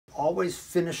always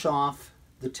finish off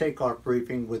the takeoff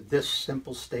briefing with this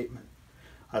simple statement.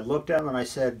 I looked at him and I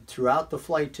said, throughout the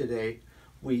flight today,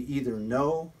 we either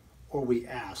know or we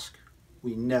ask.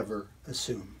 We never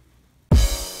assume.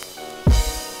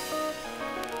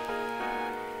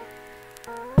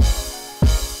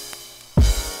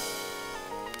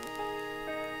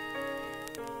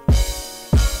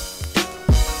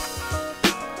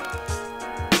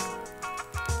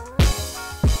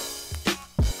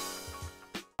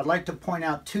 I'd like to point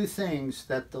out two things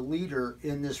that the leader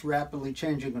in this rapidly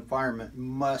changing environment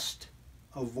must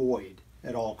avoid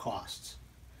at all costs.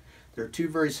 There are two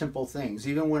very simple things.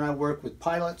 Even when I work with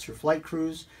pilots or flight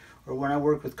crews, or when I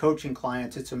work with coaching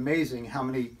clients, it's amazing how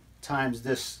many times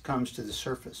this comes to the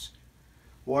surface.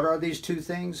 What are these two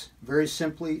things? Very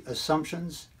simply,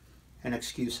 assumptions and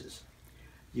excuses.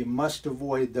 You must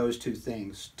avoid those two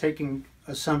things, taking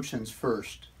assumptions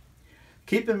first.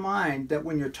 Keep in mind that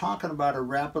when you're talking about a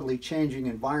rapidly changing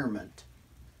environment,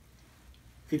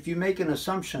 if you make an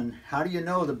assumption, how do you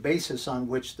know the basis on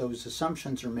which those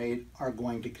assumptions are made are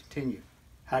going to continue?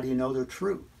 How do you know they're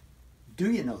true?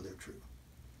 Do you know they're true?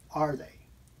 Are they?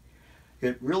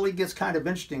 It really gets kind of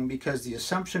interesting because the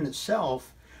assumption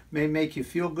itself may make you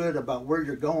feel good about where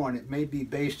you're going. It may be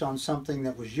based on something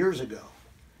that was years ago.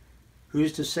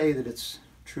 Who's to say that it's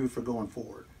true for going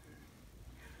forward?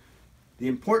 The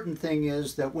important thing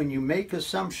is that when you make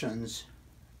assumptions,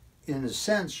 in a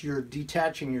sense, you're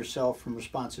detaching yourself from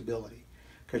responsibility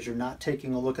because you're not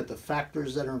taking a look at the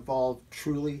factors that are involved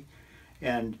truly.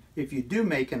 And if you do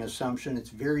make an assumption,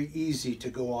 it's very easy to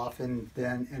go off and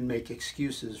make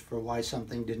excuses for why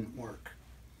something didn't work.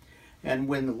 And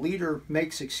when the leader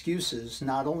makes excuses,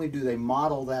 not only do they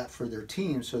model that for their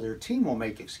team, so their team will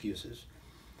make excuses,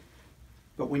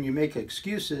 but when you make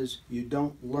excuses, you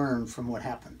don't learn from what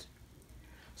happened.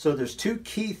 So there's two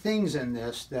key things in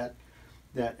this that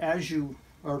as you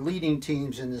are leading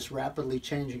teams in this rapidly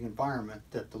changing environment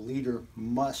that the leader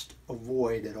must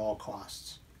avoid at all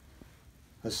costs.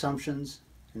 Assumptions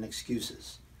and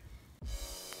excuses.